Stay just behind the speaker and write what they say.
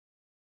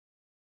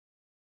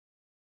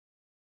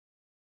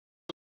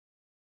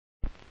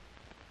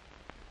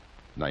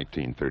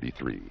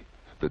1933,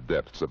 the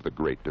depths of the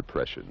Great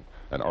Depression.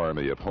 An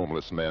army of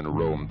homeless men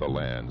roamed the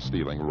land,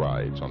 stealing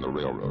rides on the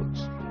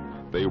railroads.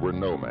 They were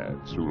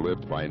nomads who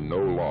lived by no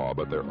law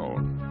but their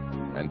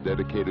own, and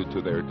dedicated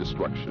to their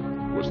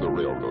destruction was the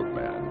railroad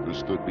man who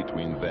stood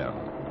between them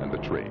and the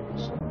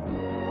trains.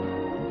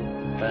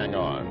 Hang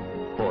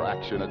on for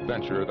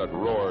action-adventure that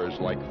roars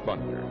like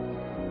thunder.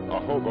 A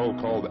hobo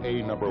called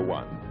A Number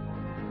 1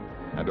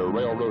 and a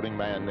railroading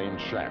man named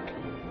Shack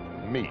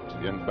meet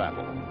in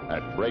battle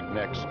at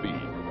breakneck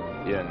speed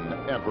in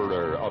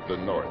Emperor of the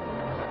North.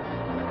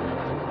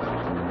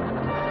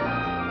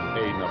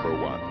 A Number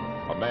 1,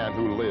 a man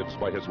who lives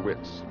by his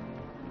wits.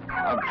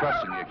 I'm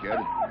trusting you, kid.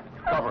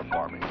 Cover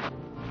for me.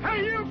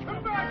 Hey, you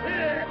come back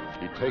here!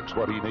 He takes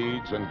what he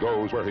needs and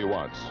goes where he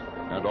wants,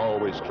 and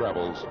always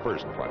travels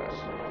first class.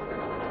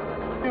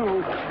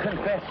 You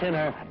confess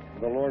sinner,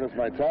 The Lord is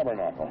my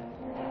tabernacle.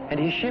 and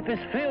his ship is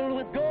filled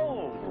with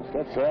gold.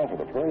 Set sail for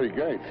the pearly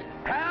gates.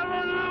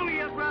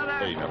 Hallelujah, brother!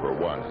 A Number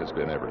 1 has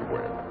been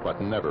everywhere,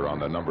 but never on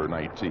the number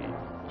 19,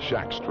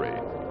 Shack's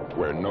train,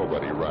 where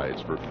nobody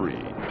rides for free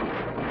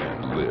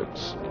and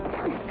lives.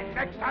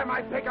 Next time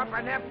I pick up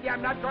an empty,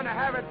 I'm not going to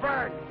have it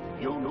burned.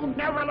 You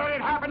never let it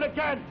happen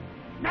again.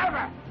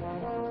 Never!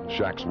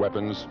 Shack's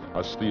weapons,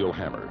 a steel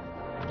hammer,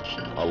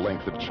 a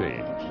length of chain,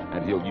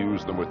 and he'll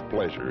use them with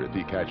pleasure if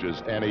he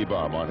catches any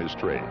bum on his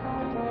train.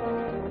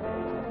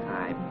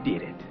 I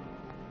did it.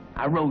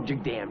 I rode your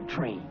damn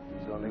train.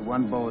 There's only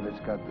one beau that's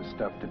got the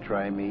stuff to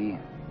try me.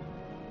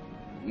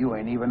 You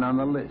ain't even on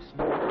the list.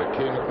 The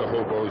king of the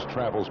hobos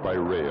travels by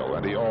rail,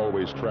 and he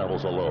always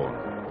travels alone.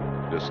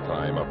 This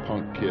time, a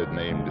punk kid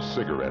named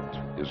Cigarette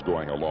is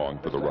going along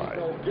for the ride.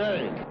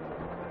 Okay.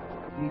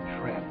 Any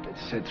tramp that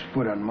sets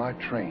foot on my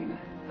train.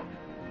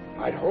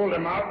 I'd hold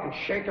him out and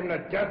shake him to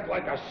death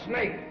like a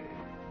snake.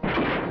 You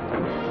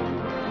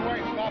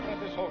ain't stopping at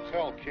this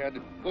hotel, kid.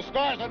 The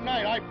stars at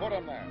night, I put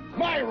them there.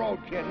 My road,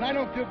 kid, and I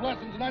don't give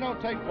lessons and I don't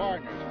take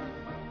partners.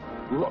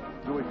 Look,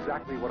 do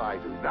exactly what I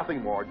do.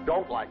 Nothing more.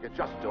 Don't like it,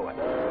 just do it.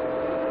 The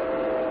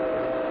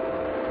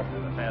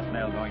fast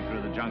mail going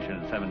through the junction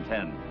at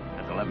 7:10.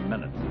 That's 11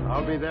 minutes.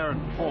 I'll be there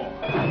in 4.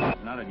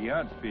 Not at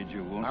yard speed,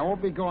 you won't. I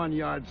won't be going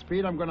yard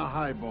speed. I'm gonna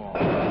highball.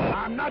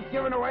 I'm not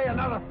giving away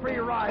another free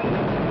ride.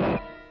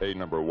 A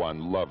Number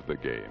 1 loved the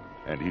game,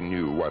 and he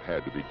knew what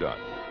had to be done.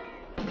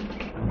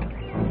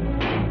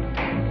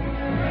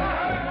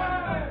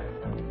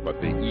 But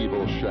the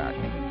evil Shack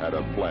had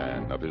a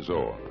plan of his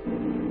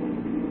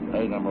own.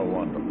 A Number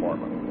 1 to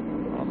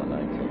Portland on the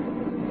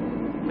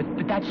 19th.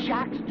 But that's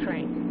Shack's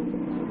train.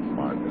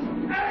 Mark.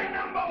 Hey,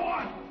 number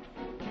 1!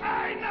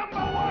 Hey, number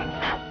 1!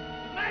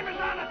 Name is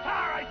on the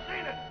tower, I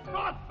seen it.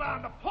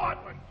 Northbound to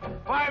Portland.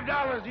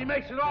 $5, he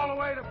makes it all the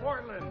way to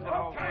Portland. Okay,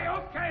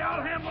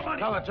 I'll handle the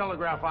money. Tell the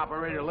telegraph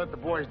operator to let the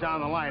boys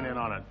down the line in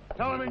on it.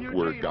 Tell him in your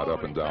Word got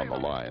up and down the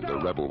line. The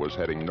rebel was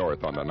heading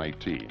north on the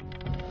 19.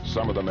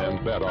 Some of the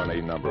men bet on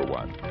A Number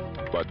 1,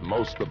 but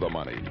most of the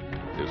money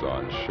is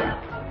on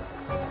Shack.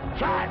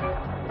 Shack!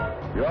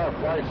 Your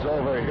flight's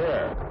over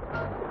here.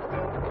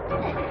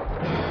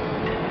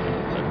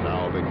 And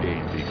now the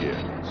game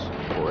begins.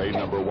 For A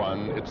Number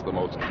 1, it's the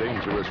most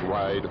dangerous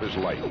ride of his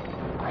life.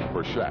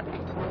 For Shack,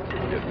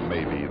 it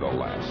may be the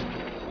last.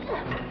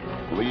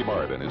 Lee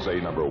Marvin is A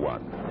Number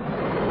 1.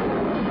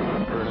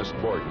 Ernest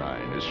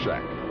Borgnine is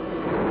Shack.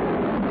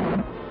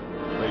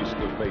 Face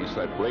to face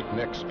at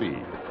breakneck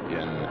speed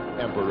in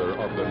Emperor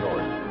of the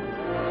North.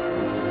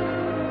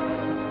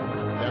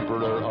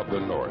 Emperor of the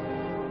North.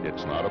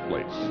 It's not a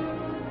place.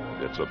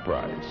 It's a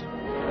prize.